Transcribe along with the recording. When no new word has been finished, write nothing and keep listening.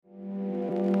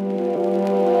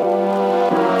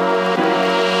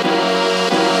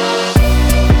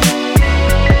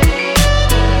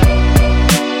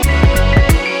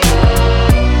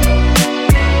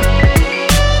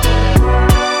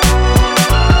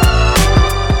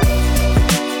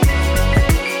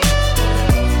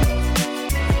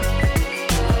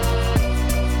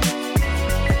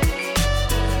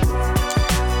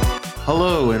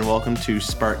welcome to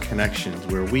Spark Connections,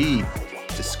 where we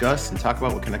discuss and talk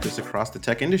about what connects us across the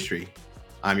tech industry.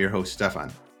 I'm your host,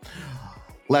 Stefan.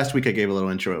 Last week, I gave a little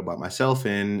intro about myself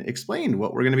and explained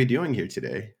what we're going to be doing here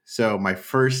today. So my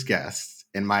first guest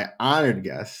and my honored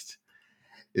guest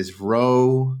is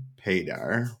Ro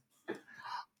Paydar.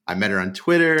 I met her on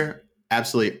Twitter.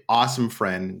 Absolutely awesome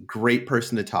friend, great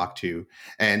person to talk to,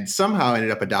 and somehow ended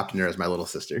up adopting her as my little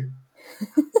sister.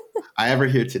 I have her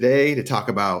here today to talk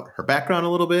about her background a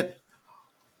little bit,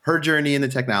 her journey in the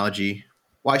technology,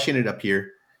 why she ended up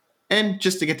here, and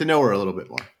just to get to know her a little bit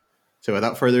more. So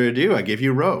without further ado, I give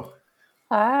you Ro.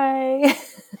 Hi.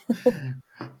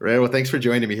 Right. Well, thanks for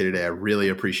joining me here today. I really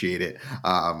appreciate it.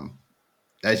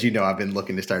 As you know, I've been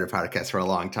looking to start a podcast for a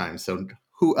long time. So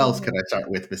who else could I start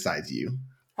with besides you?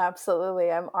 Absolutely.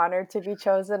 I'm honored to be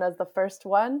chosen as the first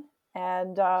one.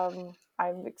 And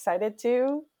I'm excited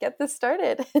to get this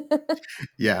started.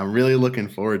 Yeah, I'm really looking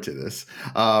forward to this.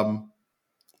 I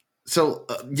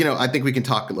think we can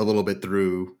talk a little bit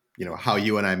through, how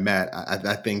you and I met.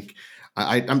 I think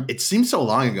it seems so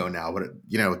long ago now, but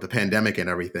the pandemic and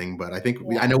everything. But I think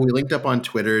I know we linked up on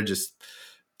Twitter just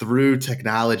through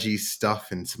technology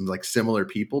stuff and some like similar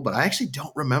people. But I actually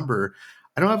don't remember.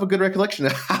 I don't have a good recollection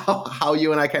of how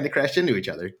you and I kind of crashed into each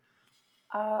other.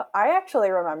 I actually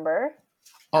remember.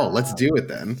 Oh, let's do it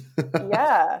then.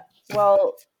 Yeah.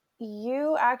 Well,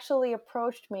 you actually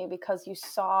approached me because you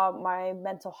saw my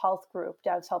mental health group,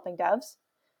 Devs Helping Devs,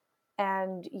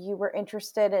 and you were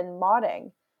interested in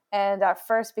modding. And at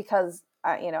first, because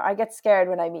I get scared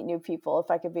when I meet new people. If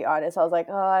I could be honest, I was like,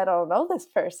 oh, I don't know this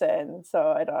person, so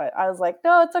I was like,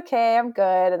 no, it's okay, I'm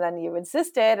good. And then you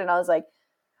insisted, and I was like,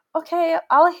 okay,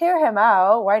 I'll hear him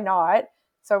out. Why not?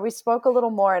 So we spoke a little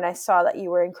more, and I saw that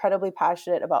you were incredibly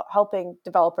passionate about helping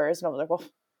developers, and I was like, well,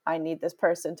 I need this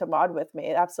person to mod with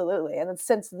me, absolutely. And then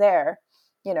since there,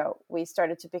 we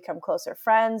started to become closer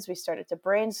friends. We started to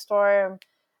brainstorm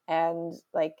and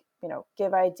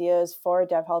give ideas for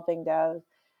Dev Helping Dev.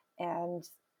 And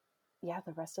yeah,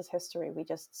 the rest is history. We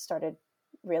just started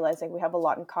realizing we have a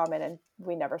lot in common and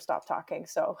we never stopped talking.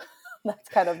 So that's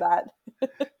kind of that.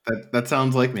 That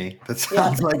sounds like me. That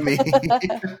sounds like me.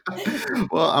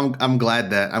 Well, I'm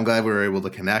glad we were able to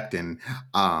connect, and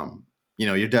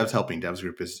your Devs Helping Devs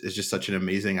group is just such an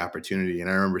amazing opportunity,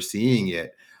 and I remember seeing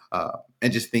it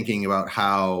and just thinking about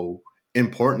how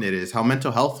important it is, how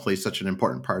mental health plays such an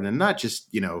important part, and not just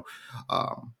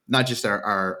not just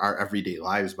our everyday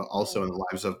lives, but also in the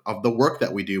lives of the work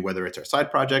that we do, whether it's our side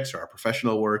projects or our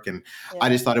professional work. And I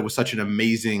just thought it was such an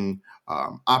amazing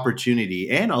opportunity,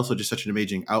 and also just such an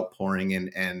amazing outpouring and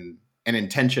an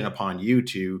intention upon you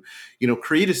to,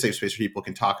 create a safe space where people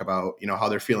can talk about, how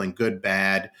they're feeling, good,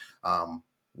 bad,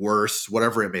 worse,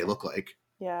 whatever it may look like.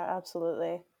 Yeah,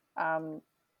 absolutely.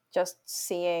 Just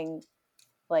seeing,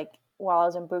 while I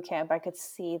was in boot camp, I could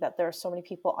see that there are so many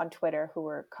people on Twitter who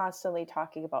were constantly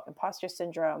talking about imposter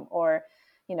syndrome or,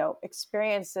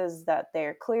 experiences that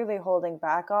they're clearly holding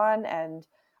back on. And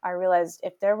I realized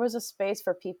if there was a space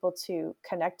for people to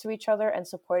connect to each other and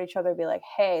support each other, be like,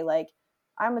 hey,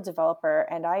 I'm a developer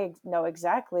and I know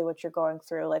exactly what you're going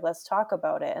through. Let's talk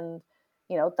about it. And,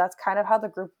 that's kind of how the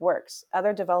group works.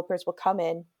 Other developers will come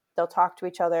in, they'll talk to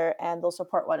each other and they'll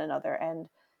support one another. And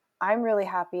I'm really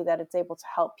happy that it's able to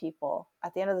help people.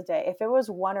 At the end of the day, if it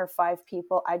was 1 or 5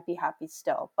 people, I'd be happy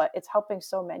still, but it's helping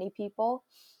so many people.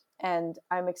 And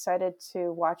I'm excited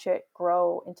to watch it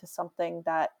grow into something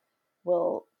that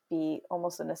will be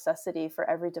almost a necessity for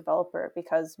every developer,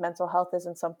 because mental health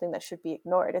isn't something that should be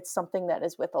ignored. It's something that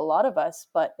is with a lot of us,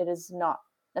 but it is not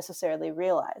necessarily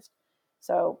realized.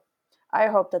 So I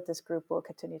hope that this group will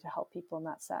continue to help people in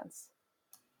that sense.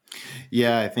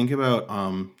 Yeah, I think about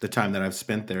the time that I've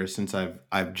spent there since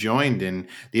I've joined, and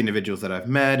the individuals that I've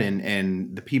met,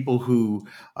 and the people who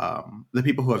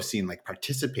I've seen like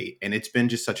participate, and it's been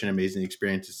just such an amazing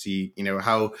experience to see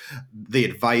how the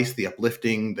advice, the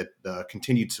uplifting, the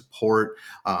continued support,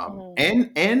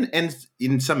 and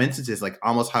in some instances like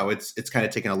almost how it's kind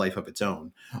of taken a life of its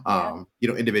own.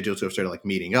 Individuals who have started like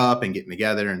meeting up and getting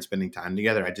together and spending time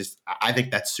together. I think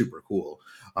that's super cool.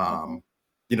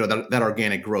 That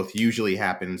organic growth usually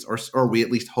happens, or we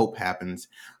at least hope happens,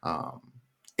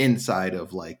 inside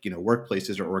of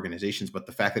workplaces or organizations. But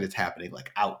the fact that it's happening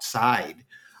like outside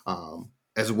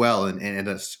as well, and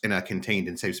in a contained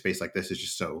and safe space like this is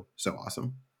just so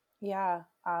awesome. Yeah.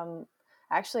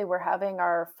 Actually, we're having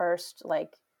our first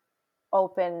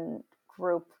open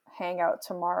group hangout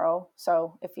tomorrow.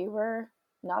 So if you were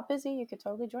not busy, you could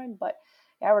totally join. But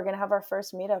yeah, we're going to have our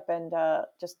first meetup and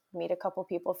just meet a couple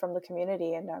people from the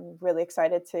community. And I'm really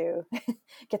excited to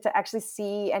get to actually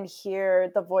see and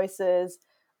hear the voices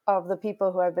of the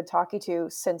people who I've been talking to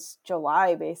since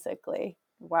July, basically.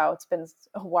 Wow, it's been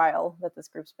a while that this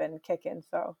group's been kicking,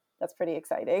 so that's pretty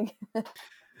exciting.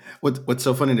 What's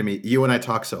so funny to me, you and I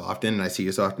talk so often, and I see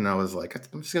you so often. I was like,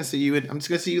 I'm just gonna see you. I'm just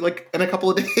gonna see you like in a couple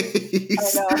of I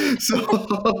days.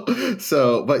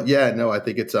 know. But yeah, no, I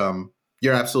think it's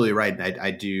you're absolutely right. And I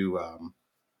do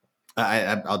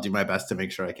I'll do my best to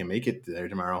make sure I can make it there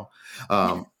tomorrow.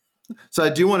 Um, so I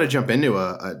do want to jump into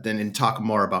then and talk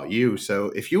more about you.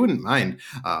 So if you wouldn't mind,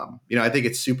 I think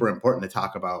it's super important to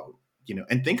talk about,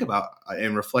 and think about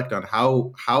and reflect on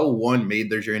how one made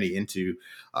their journey into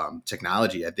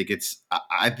technology. I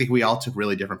think we all took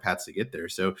really different paths to get there.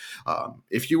 So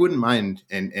if you wouldn't mind,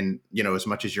 and as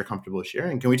much as you're comfortable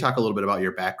sharing, can we talk a little bit about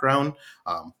your background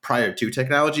prior to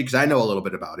technology? Because I know a little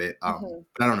bit about it, Mhm.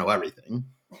 but I don't know everything.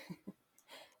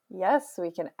 Yes,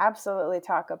 we can absolutely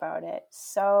talk about it.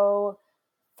 So,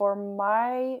 for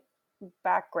my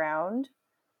background,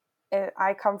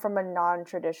 I come from a non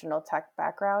traditional tech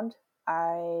background.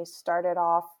 I started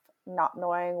off not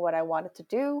knowing what I wanted to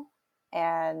do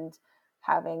and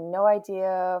having no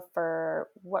idea for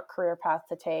what career path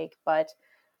to take. But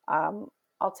um,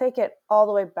 I'll take it all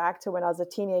the way back to when I was a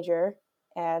teenager.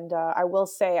 And I will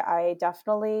say I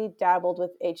definitely dabbled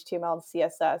with HTML and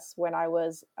CSS when I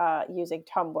was using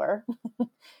Tumblr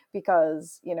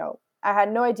because, I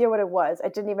had no idea what it was. I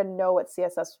didn't even know what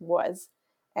CSS was.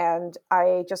 And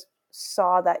I just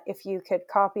saw that if you could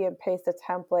copy and paste a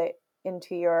template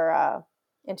into your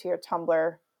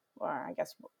Tumblr, or I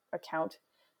guess account,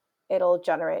 it'll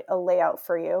generate a layout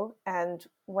for you. And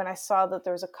when I saw that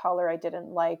there was a color I didn't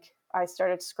like, I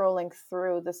started scrolling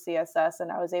through the CSS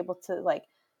and I was able to like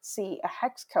see a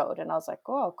hex code. And I was like,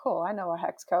 oh, cool, I know a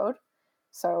hex code.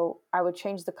 So I would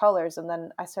change the colors, and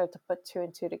then I started to put two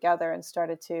and two together and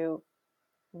started to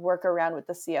work around with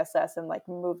the CSS and like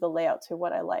move the layout to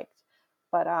what I liked.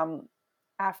 But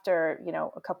after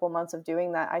a couple months of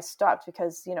doing that, I stopped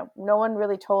because no one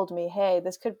really told me, hey,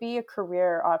 this could be a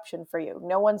career option for you.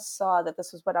 No one saw that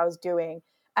this was what I was doing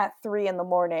at 3 in the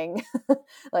morning.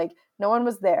 Like no one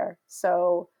was there,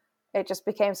 so it just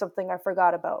became something I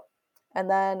forgot about. And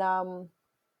then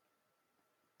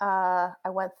I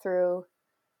went through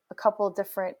a couple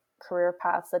different career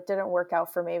paths that didn't work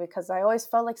out for me because I always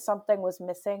felt like something was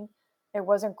missing. It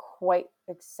wasn't quite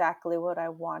exactly what I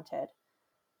wanted.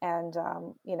 And,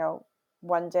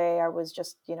 one day I was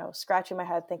just, scratching my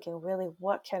head thinking, really,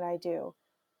 what can I do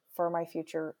for my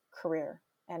future career?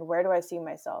 And where do I see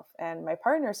myself? And my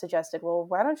partner suggested, well,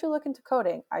 why don't you look into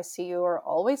coding? I see you are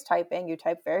always typing, you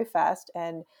type very fast,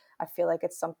 and I feel like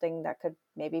it's something that could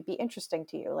maybe be interesting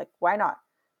to you. Like, why not?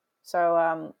 So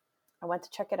I went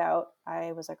to check it out.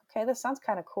 I was like, okay, this sounds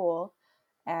kind of cool.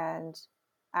 And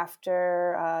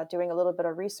after doing a little bit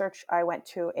of research, I went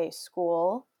to a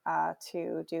school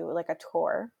to do like a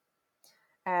tour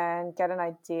and get an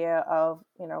idea of,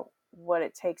 what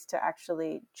it takes to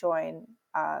actually join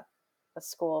a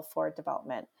school for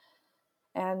development.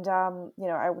 And,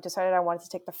 I decided I wanted to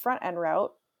take the front end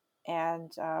route.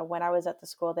 And when I was at the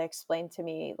school, they explained to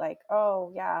me, like,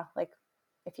 oh, yeah, like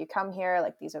if you come here,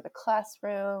 like these are the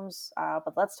classrooms,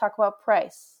 but let's talk about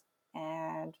price.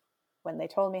 And when they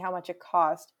told me how much it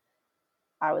cost,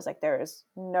 I was like, there is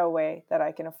no way that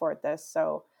I can afford this.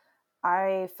 So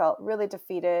I felt really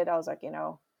defeated. I was like,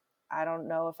 I don't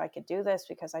know if I could do this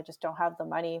because I just don't have the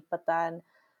money. But then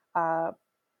uh,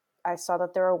 I saw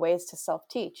that there are ways to self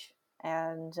teach.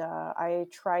 And I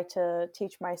try to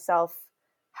teach myself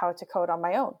how to code on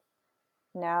my own.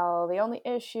 Now, the only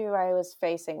issue I was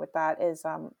facing with that is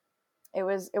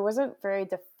it wasn't very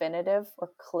definitive or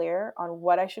clear on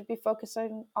what I should be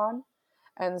focusing on.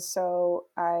 And so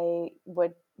I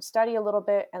would study a little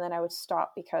bit and then I would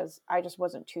stop because I just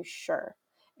wasn't too sure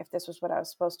if this was what I was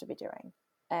supposed to be doing.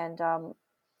 And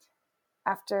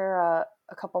after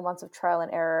a couple months of trial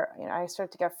and error, I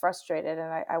started to get frustrated,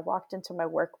 and I walked into my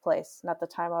workplace. And at the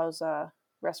time, I was a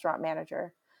restaurant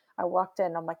manager. I walked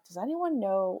in. I'm like, does anyone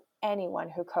know anyone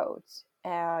who codes?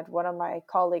 And one of my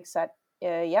colleagues said,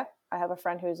 "Yeah, I have a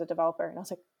friend who's a developer." And I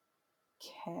was like,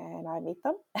 "Can I meet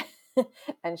them?"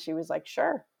 And she was like,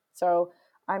 "Sure." So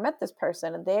I met this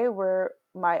person, and they were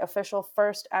my official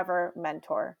first ever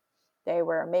mentor. They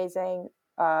were amazing.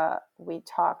 We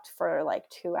talked for like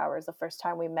 2 hours the first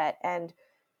time we met. And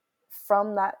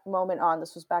from that moment on,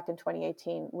 this was back in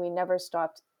 2018, we never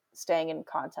stopped staying in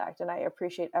contact. And I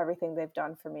appreciate everything they've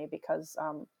done for me because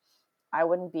I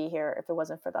wouldn't be here if it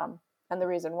wasn't for them. And the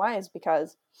reason why is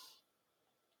because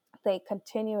they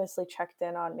continuously checked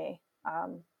in on me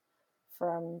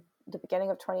from the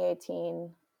beginning of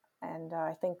 2018. And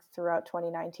I think throughout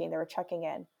 2019, they were checking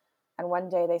in. And one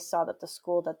day they saw that the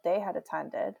school that they had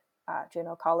attended,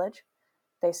 Juneau College,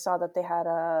 they saw that they had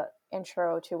a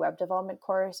intro to web development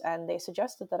course, and they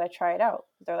suggested that I try it out.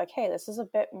 They're like, hey, this is a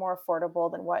bit more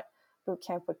affordable than what boot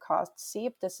camp would cost. See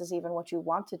if this is even what you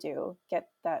want to do. Get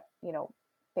that,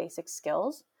 basic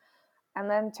skills, and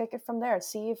then take it from there and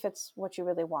see if it's what you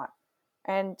really want.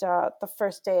 And the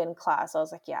first day in class, I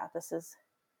was like, yeah, this is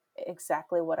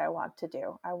exactly what I want to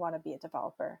do. I want to be a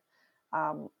developer.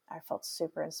 I felt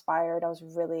super inspired. I was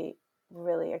really,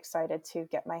 really excited to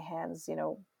get my hands,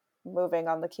 moving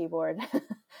on the keyboard.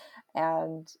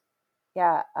 And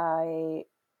yeah, I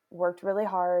worked really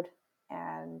hard.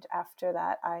 And after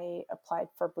that, I applied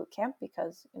for boot camp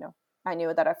because, I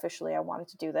knew that officially I wanted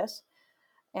to do this.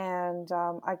 And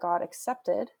I got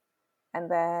accepted.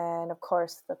 And then, of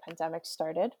course, the pandemic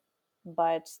started,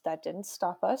 but that didn't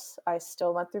stop us. I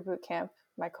still went through boot camp.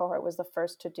 My cohort was the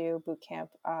first to do boot camp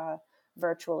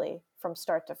virtually from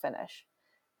start to finish.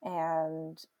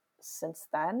 And since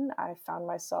then, I found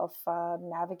myself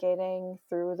navigating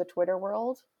through the Twitter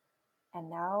world, and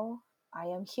now I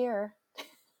am here.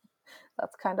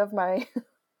 That's kind of my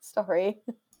story.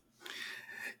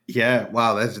 Yeah,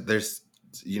 wow, there's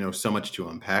so much to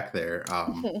unpack there.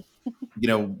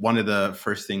 One of the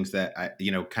first things that I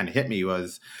kind of hit me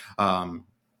was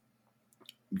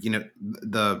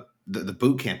the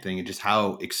boot camp thing and just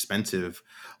how expensive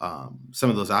some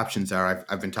of those options are.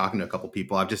 I've been talking to a couple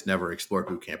people. I've just never explored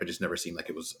boot camp. It just never seemed like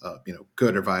it was a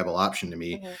good or viable option to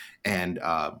me. Mm-hmm. And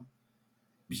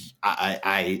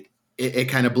it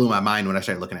kind of blew my mind when I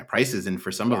started looking at prices. And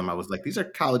for some of them, I was like, these are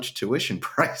college tuition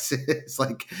prices.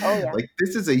 like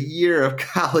this is a year of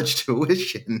college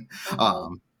tuition.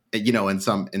 Mm-hmm. In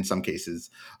some cases.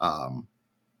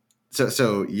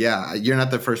 So yeah, you're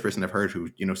not the first person I've heard who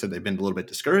said they've been a little bit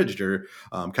discouraged or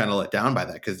kind of let down by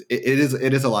that, because it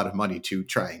is a lot of money to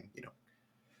try and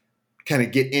kind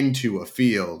of get into a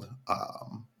field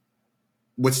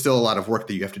with still a lot of work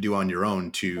that you have to do on your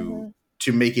own Mm-hmm.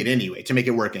 to make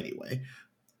it work anyway.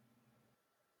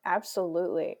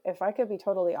 Absolutely. If I could be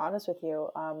totally honest with you,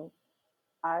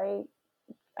 I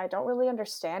I don't really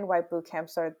understand why boot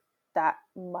camps are that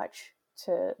much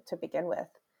to begin with.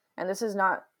 And this is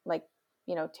not like,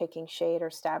 taking shade or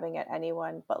stabbing at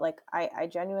anyone, but like I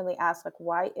genuinely ask, like,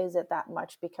 why is it that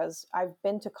much? Because I've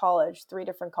been to college, three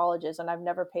different colleges, and I've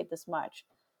never paid this much.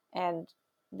 And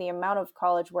the amount of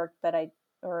college work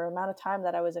or amount of time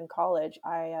that I was in college,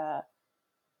 I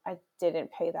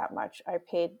didn't pay that much. I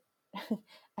paid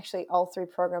actually all three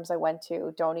programs I went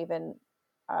to don't even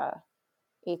uh,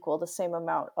 equal the same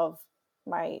amount of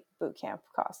my boot camp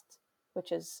costs,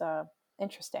 which is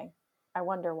interesting. I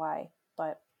wonder why,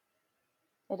 but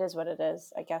it is what it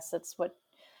is. I guess that's what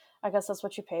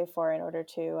you pay for in order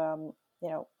to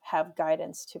have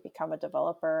guidance to become a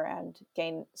developer and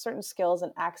gain certain skills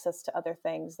and access to other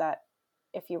things that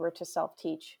if you were to self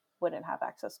teach wouldn't have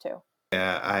access to.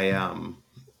 Yeah,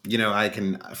 I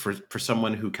can, for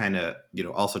someone who kind of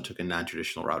also took a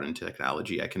non-traditional route into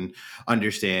technology, I can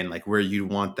understand like where you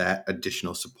want that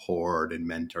additional support and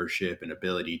mentorship and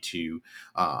ability to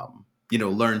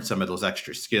learn some of those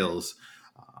extra skills.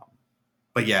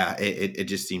 But yeah, it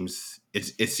just seems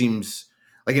it seems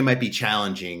like it might be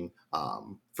challenging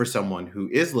for someone who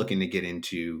is looking to get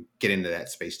into that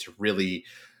space to really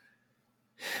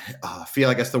feel,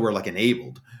 I guess the word, like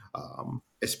enabled,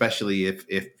 especially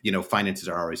if finances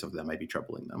are always something that might be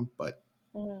troubling them. But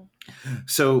Mm-hmm.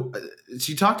 so,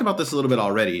 so you talked about this a little bit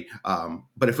already,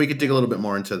 but if we could dig a little bit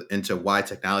more into why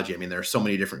technology. I mean, there are so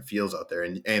many different fields out there,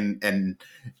 and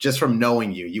just from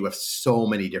knowing you, you have so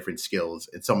many different skills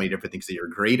and so many different things that you're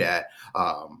great at.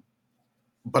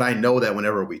 But I know that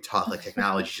whenever we talk, like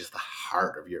technology is just the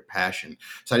heart of your passion.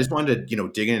 So I just wanted to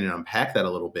dig in and unpack that a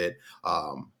little bit.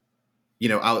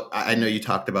 I know you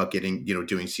talked about getting,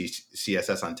 doing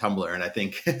CSS on Tumblr. And I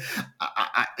think,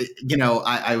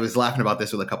 I was laughing about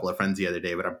this with a couple of friends the other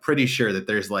day, but I'm pretty sure that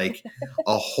there's like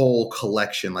a whole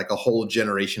collection, like a whole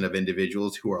generation of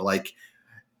individuals who are like,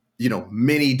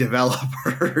 mini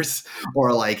developers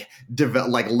or like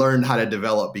learned how to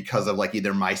develop because of like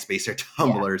either MySpace or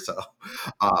Tumblr. Yeah.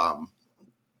 So,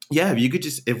 yeah,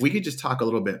 if we could just talk a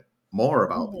little bit more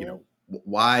about, Mm-hmm.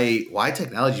 why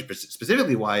technology,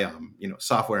 specifically why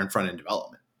software and front end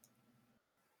development.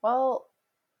 Well,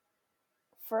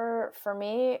 for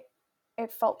me,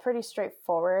 it felt pretty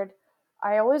straightforward.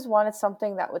 I always wanted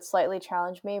something that would slightly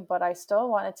challenge me, but I still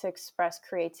wanted to express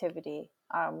creativity.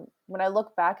 When I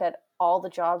look back at all the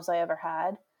jobs I ever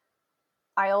had,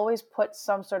 I always put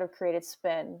some sort of creative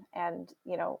spin, and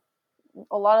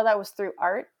a lot of that was through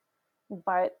art.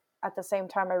 But at the same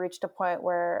time, I reached a point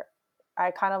where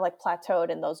I kind of like plateaued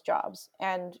in those jobs.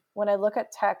 And when I look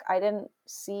at tech, I didn't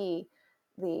see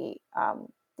the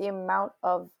amount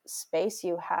of space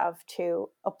you have to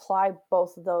apply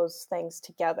both of those things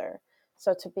together.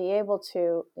 So to be able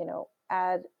to,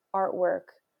 add artwork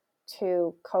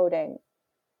to coding,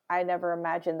 I never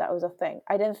imagined that was a thing.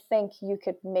 I didn't think you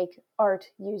could make art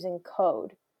using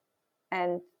code.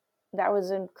 And that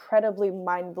was incredibly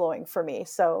mind blowing for me.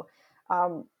 So,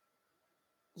 um,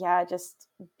 yeah, just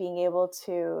being able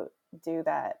to do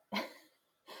that,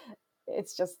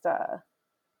 it's just,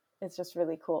 it's just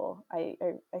really cool. I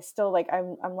still like,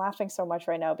 I'm laughing so much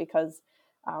right now because,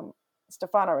 um,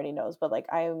 Stefan already knows, but like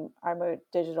I'm a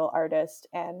digital artist,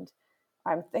 and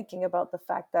I'm thinking about the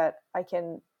fact that I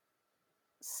can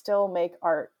still make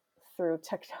art through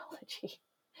technology.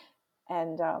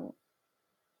 And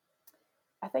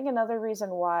I think another reason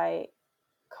why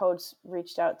Codes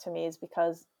reached out to me is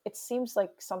because it seems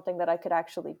like something that I could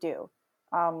actually do.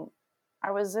 Um, I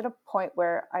was at a point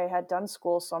where I had done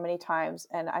school so many times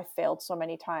and I failed so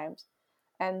many times.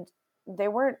 And they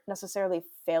weren't necessarily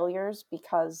failures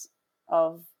because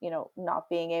of, not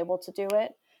being able to do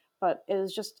it, but it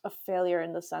was just a failure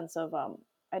in the sense of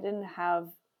I didn't have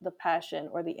the passion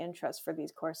or the interest for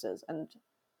these courses. And,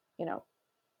 you know,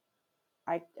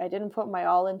 I didn't put my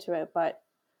all into it, but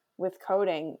with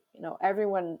coding,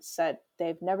 everyone said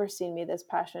they've never seen me this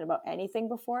passionate about anything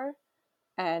before,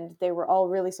 and they were all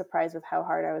really surprised with how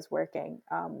hard I was working.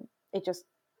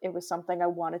 It was something I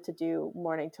wanted to do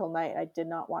morning till night. I did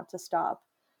not want to stop,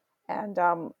 and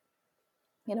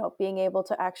being able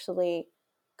to actually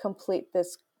complete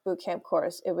this bootcamp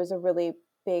course, it was a really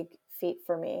big feat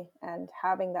for me, and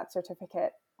having that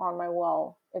certificate on my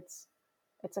wall, it's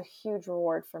a huge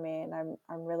reward for me, and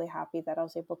I'm really happy that I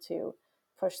was able to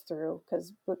push through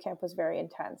because boot camp was very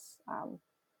intense.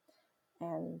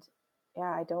 And yeah,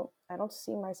 I don't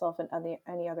see myself in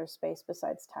any other space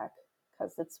besides tech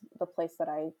because it's the place that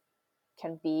I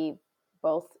can be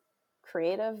both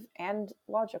creative and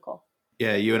logical.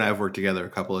 Yeah, you and I have worked together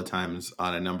a couple of times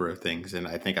on a number of things, and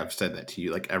I think I've said that to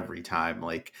you like every time.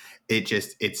 Like it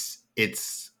just it's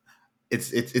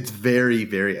very,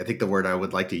 very, I think the word I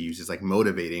would like to use is like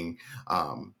motivating.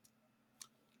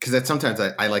 Because that sometimes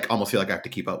I like almost feel like I have to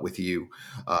keep up with you.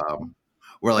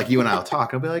 Where like you and I'll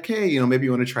talk, I'll be like, hey, maybe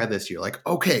you want to try this. You're like,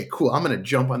 okay, cool. I'm gonna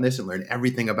jump on this and learn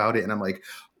everything about it. And I'm like,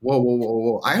 whoa, whoa, whoa,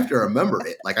 whoa. I have to remember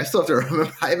it. Like I still have to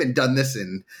remember. I haven't done this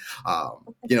in,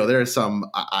 there are some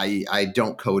I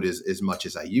don't code as much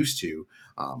as I used to.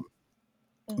 Um,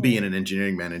 Mm-hmm. being an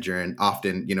engineering manager, and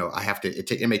often I have to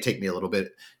it may take me a little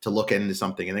bit to look into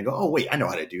something and then go, oh wait, I know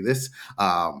how to do this.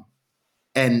 And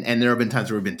there have been times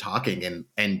where we've been talking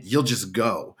and you'll just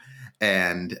go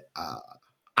and I'll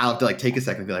have to like take a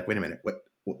second and be like, wait a minute,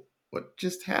 what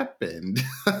just happened?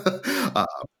 But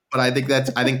I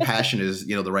think passion is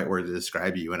the right word to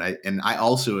describe you, and I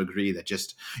also agree that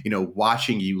just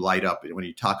watching you light up when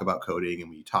you talk about coding and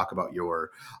when you talk about your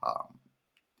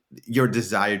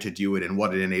desire to do it and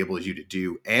what it enables you to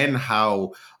do and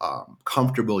how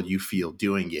comfortable you feel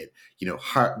doing it,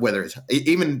 hard, whether it's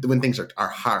even when things are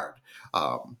hard.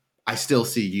 I still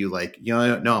see you like, no,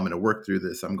 I'm going to work through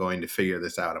this. I'm going to figure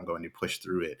this out. I'm going to push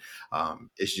through it.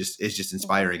 It's just Mm-hmm.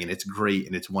 inspiring, and it's great.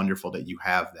 And it's wonderful that you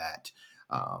have that.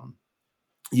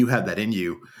 You have that in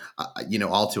you.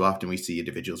 All too often we see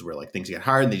individuals where like things get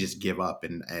hard and they just give up,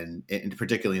 and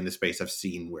particularly in the space I've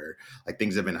seen where like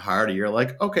things have been hard, and you're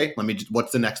like, okay,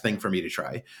 what's the next thing for me to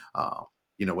try?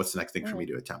 What's the next thing for me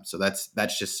Mm-hmm. to attempt? So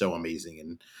that's just so amazing,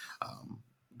 and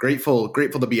grateful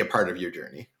to be a part of your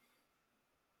journey.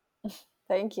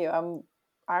 Thank you.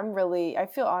 I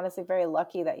feel honestly very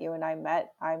lucky that you and I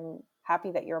met. I'm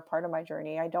happy that you're a part of my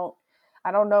journey. I don't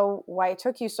know why it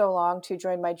took you so long to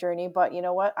join my journey, but you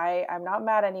know what? I'm not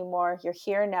mad anymore. You're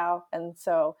here now, and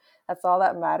so that's all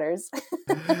that matters.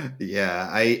 Yeah,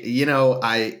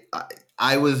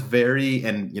 I was very,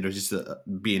 and just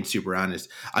being super honest,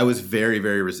 I was very,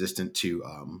 very resistant to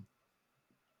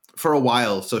for a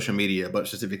while social media, but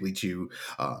specifically to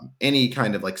any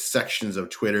kind of like sections of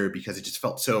Twitter, because it just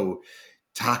felt so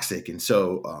toxic and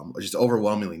so just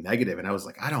overwhelmingly negative. And I was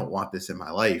like, I don't want this in my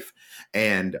life.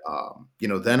 And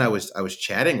then I was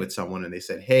chatting with someone and they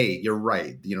said, hey, you're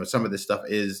right, some of this stuff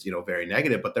is very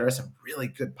negative, but there are some really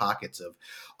good pockets of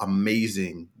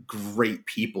amazing, great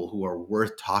people who are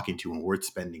worth talking to and worth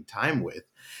spending time with.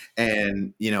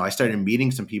 And I started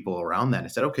meeting some people around that, and I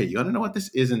said, okay, you want to know what, this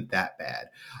isn't that bad.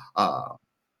 uh,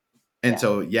 and Yeah.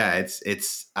 so, yeah,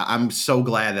 I'm so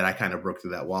glad that I kind of broke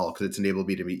through that wall, because it's enabled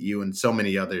me to meet you and so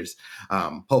many others.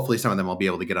 Hopefully some of them I'll be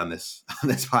able to get on this on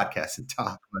this podcast and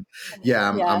talk. But yeah,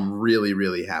 I'm Yeah. I'm really,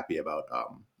 really happy about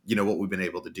what we've been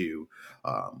able to do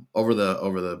over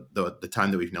the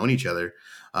time that we've known each other.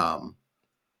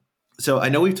 So I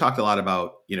know we've talked a lot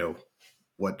about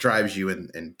what drives you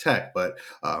in tech, but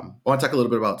I want to talk a little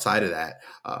bit about outside of that.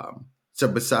 So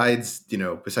besides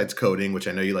coding, which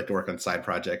I know you like to work on side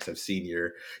projects, I've seen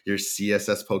your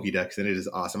CSS Pokédex, and it is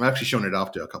awesome. I've actually shown it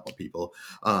off to a couple of people.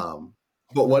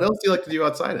 But what else do you like to do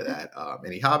outside of that?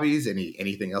 Any hobbies?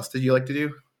 Anything else that you like to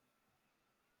do?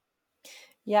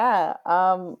 Yeah.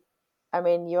 I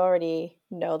mean, you already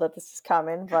know that this is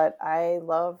coming, but I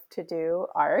love to do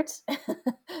art.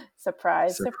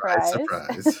 Surprise, Surprise,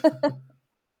 surprise. surprise.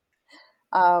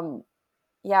 um,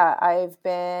 yeah, I've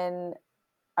been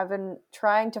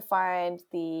trying to find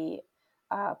the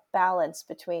balance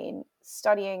between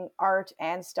studying art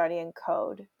and studying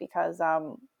code because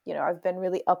I've been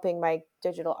really upping my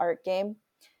digital art game,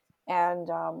 and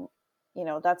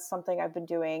that's something I've been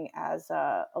doing as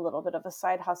a little bit of a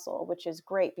side hustle, which is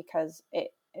great because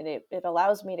it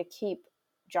allows me to keep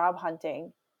job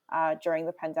hunting during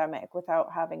the pandemic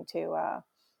without having to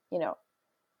you know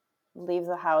leave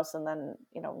the house and then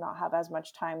not have as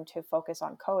much time to focus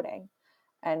on coding.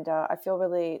 And I feel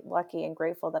really lucky and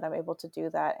grateful that I'm able to do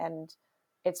that. And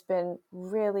it's been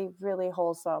really, really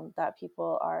wholesome that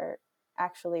people are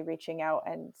actually reaching out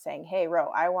and saying, "Hey, Ro,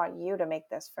 I want you to make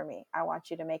this for me. I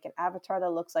want you to make an avatar that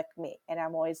looks like me." And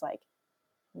I'm always like,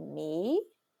 "Me?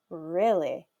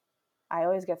 Really?" I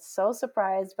always get so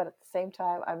surprised, but at the same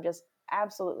time, I'm just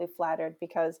absolutely flattered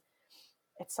because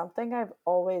it's something I've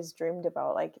always dreamed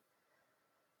about. Like,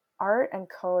 art and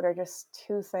code are just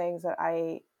two things that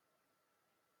I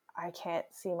can't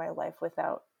see my life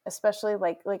without. Especially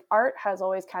like art has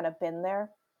always kind of been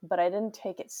there, but I didn't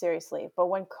take it seriously. But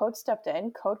when code stepped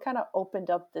in, code kind of opened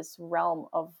up this realm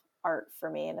of art for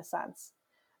me in a sense,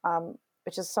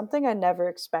 which is something I never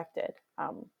expected.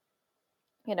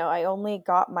 I only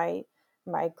got my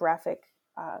graphic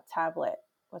tablet.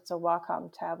 What's a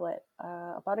Wacom tablet?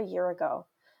 About a year ago,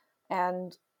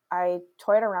 and I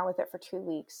toyed around with it for 2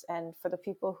 weeks. And for the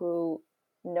people who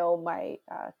know my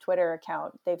Twitter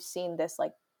account, they've seen this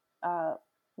like uh,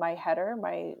 my header,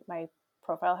 my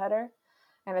profile header,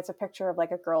 and it's a picture of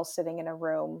like a girl sitting in a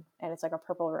room, and it's like a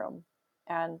purple room.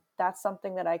 And that's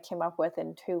something that I came up with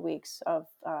in 2 weeks of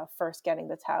first getting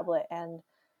the tablet, and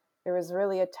it was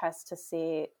really a test to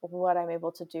see what I'm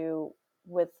able to do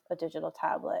with a digital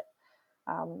tablet.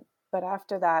 But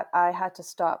after that, I had to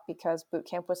stop because boot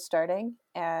camp was starting,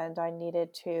 and I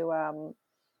needed to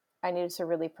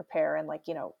really prepare and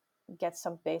get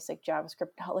some basic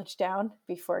JavaScript knowledge down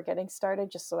before getting started,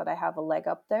 just so that I have a leg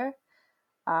up there.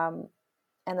 Um,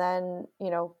 and then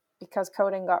because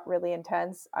coding got really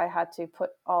intense, I had to put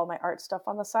all my art stuff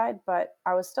on the side, but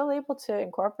I was still able to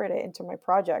incorporate it into my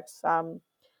projects.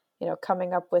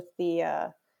 Coming up with the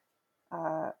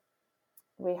uh,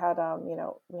 we had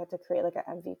to create like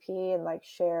an MVP and like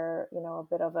share a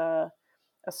bit of a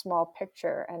small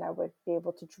picture, and I would be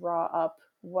able to draw up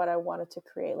what I wanted to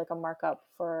create, like a markup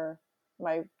for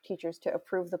my teachers to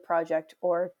approve the project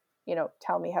or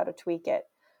tell me how to tweak it.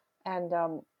 And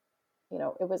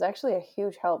it was actually a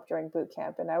huge help during boot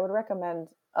camp, and I would recommend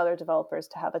other developers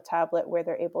to have a tablet where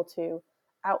they're able to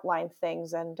outline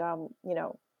things and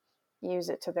use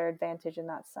it to their advantage in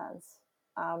that sense.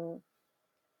 um,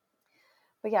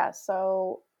 but yeah,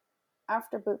 so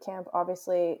after boot camp,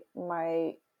 obviously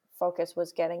my focus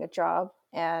was getting a job,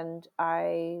 and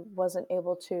I wasn't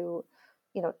able to,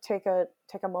 take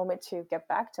a moment to get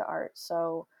back to art.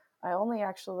 So I only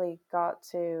actually got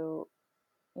to,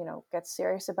 get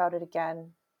serious about it again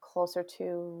closer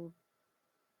to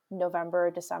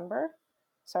November, December.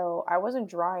 So I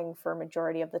wasn't drawing for a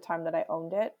majority of the time that I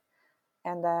owned it,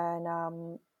 and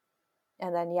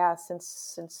then yeah,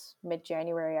 since mid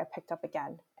January, I picked up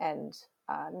again, and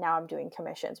now I'm doing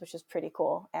commissions, which is pretty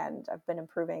cool. And I've been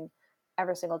improving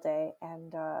every single day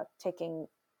and taking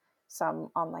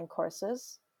some online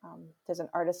courses. There's an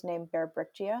artist named Bear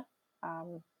Brickgia,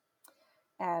 um,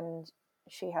 and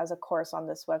she has a course on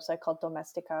this website called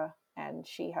Domestika, and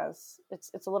she has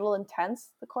it's a little intense,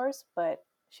 the course, but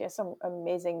she has some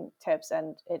amazing tips,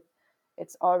 and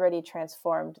it's already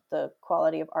transformed the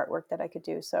quality of artwork that I could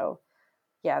do. So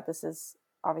yeah, this is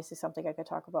obviously something I could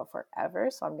talk about forever,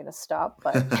 so I'm going to stop.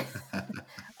 But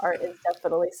art is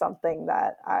definitely something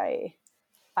that I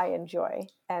enjoy,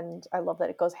 and I love that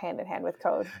it goes hand in hand with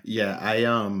code. Yeah,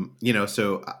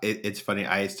 so it's funny.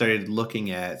 I started looking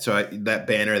at that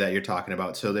banner that you're talking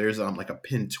about. So there's like a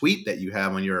pinned tweet that you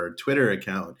have on your Twitter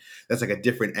account that's like a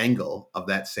different angle of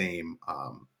that same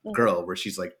Mm-hmm. girl, where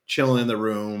she's like chilling in the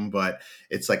room, but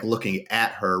it's like looking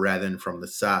at her rather than from the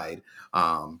side.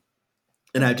 Um,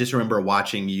 And I just remember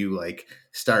watching you like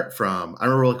start from, I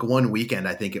remember like one weekend,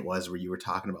 I think it was, where you were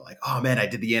talking about like, oh man, I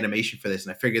did the animation for this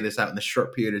and I figured this out in a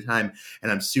short period of time and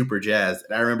I'm super jazzed.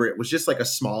 And I remember it was just like a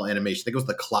small animation. I think it was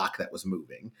the clock that was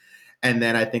moving. And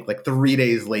then I think like 3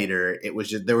 days later, it was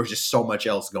just, there was just so much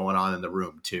else going on in the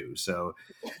room too. So,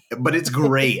 but it's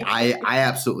great. I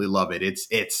absolutely love it.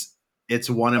 It's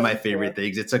one of my Thank favorite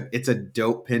you. things. It's a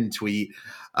dope pin tweet.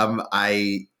 Um,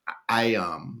 I I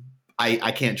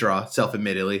I can't draw,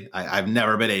 self-admittedly. I've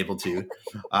never been able to.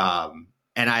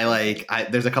 And I like,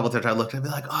 there's a couple times I looked and I'd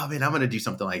be like, oh man, I'm gonna do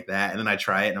something like that. And then I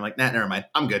try it and I'm like, nah, never mind.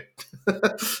 I'm good.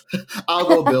 I'll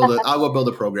go build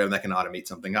a program that can automate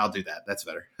something. I'll do that. That's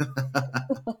better.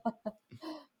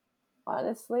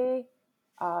 Honestly,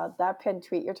 that pinned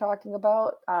tweet you're talking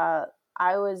about,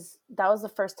 that was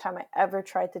the first time I ever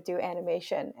tried to do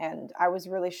animation, and I was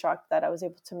really shocked that I was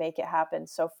able to make it happen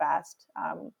so fast.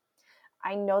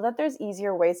 I know that there's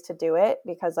easier ways to do it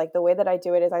because like the way that I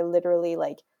do it is I literally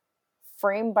like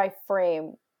frame by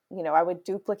frame, I would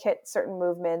duplicate certain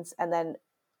movements and then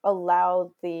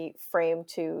allow the frame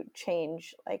to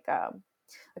change. Like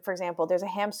for example, there's a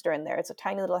hamster in there. It's a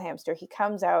tiny little hamster. He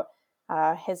comes out,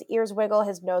 his ears wiggle,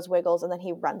 his nose wiggles, and then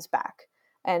he runs back.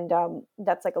 And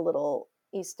that's like a little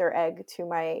Easter egg to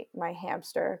my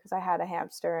hamster because I had a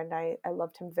hamster and I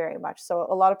loved him very much. So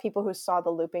a lot of people who saw the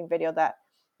looping video that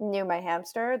knew my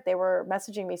hamster, they were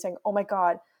messaging me saying, "Oh my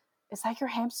god, is that your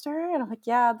hamster?" And I'm like,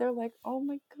 "Yeah." They're like, "Oh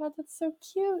my god, that's so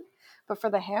cute." But for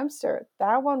the hamster,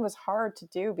 that one was hard to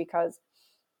do because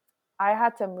I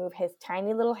had to move his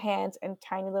tiny little hands and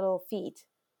tiny little feet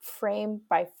frame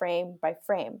by frame by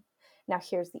frame. Now,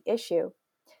 here's the issue.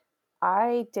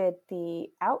 I did the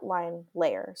outline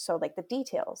layer, so like the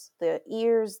details, the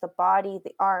ears, the body,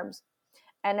 the arms.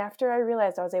 And after I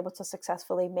realized I was able to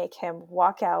successfully make him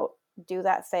walk out, do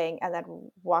that thing, and then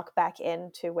walk back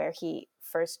into where he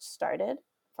first started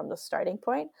from the starting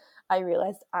point, I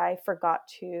realized I forgot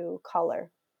to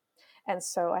color. And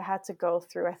so I had to go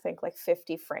through, I think, like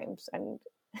 50 frames and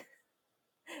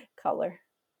color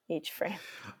each frame.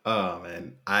 Oh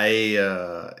man,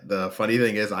 the funny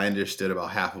thing is, I understood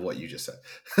about half of what you just said.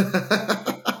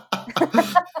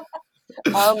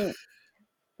 Um,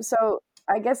 so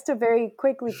I guess to very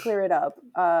quickly clear it up,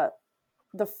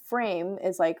 the frame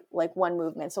is like one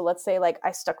movement. So let's say like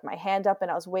I stuck my hand up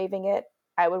and I was waving it,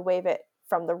 I would wave it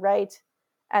from the right,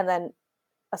 and then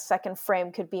a second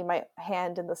frame could be my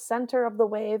hand in the center of the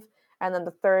wave, and then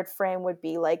the third frame would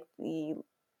be like the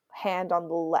hand on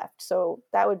the left. So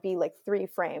that would be like 3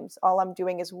 frames. All I'm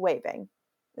doing is waving,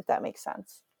 if that makes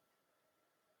sense.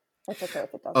 It's okay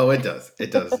if it Oh, doesn't. it does.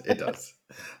 It does. It does.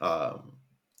 Um,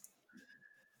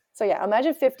 So yeah,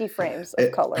 imagine 50 frames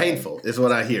of coloring. Painful is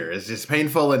what I hear. It's just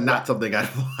painful and Yeah. not something I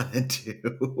wanted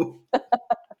to.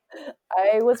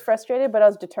 I was frustrated, but I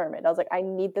was determined. I was like, I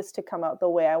need this to come out the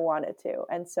way I want it to.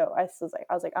 And so I was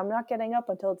like, I'm not getting up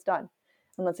until it's done.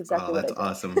 And that's Oh, exactly what that's I did.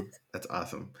 awesome. That's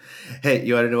awesome. Hey,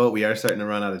 you want to know what? We are starting to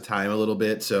run out of time a little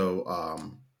bit, so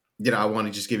I want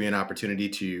to just give you an opportunity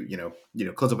to,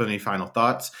 close up with any final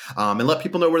thoughts, and let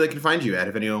people know where they can find you at.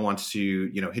 If anyone wants to,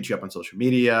 hit you up on social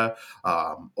media,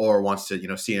 or wants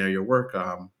to, see your work,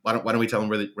 why don't we tell them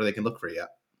where they can look for you at?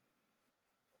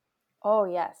 Oh,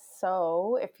 yes.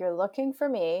 So if you're looking for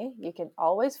me, you can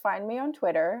always find me on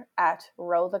Twitter at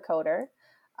Row the Coder.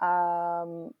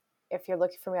 If you're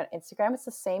looking for me on Instagram, it's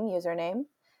the same username.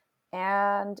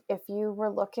 And if you were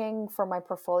looking for my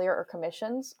portfolio or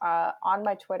commissions, on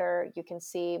my Twitter, you can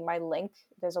see my link.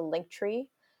 There's a link tree,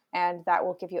 and that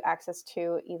will give you access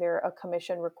to either a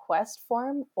commission request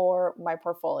form or my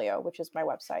portfolio, which is my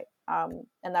website. And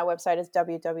that website is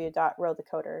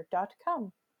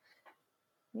www.rowthecoder.com.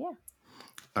 Yeah.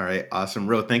 All right, awesome.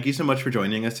 Ro, thank you so much for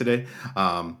joining us today.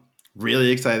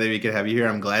 Really excited that we could have you here.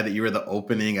 I'm glad that you were the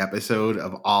opening episode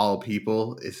of all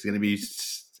people. It's going to be,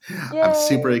 I'm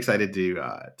super Yay. excited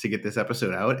to get this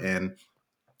episode out and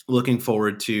looking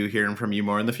forward to hearing from you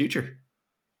more in the future.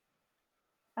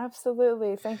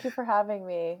 Absolutely. Thank you for having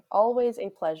me. Always a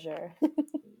pleasure.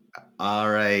 All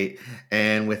right,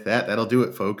 and with that, that'll do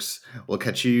it, folks. We'll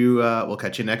catch you. We'll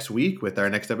catch you next week with our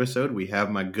next episode. We have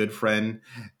my good friend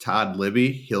Todd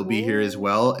Libby. He'll be here as Ooh.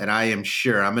 well, and I am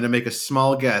sure I'm going to make a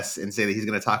small guess and say that he's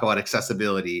going to talk about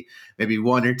accessibility, maybe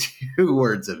one or two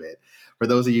words of it. For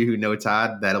those of you who know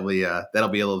Todd, that'll be a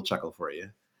little chuckle for you.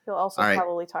 He'll also All right,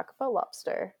 probably talk about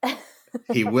lobster.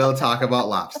 he will talk about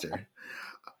lobster.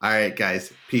 All right,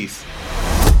 guys, peace.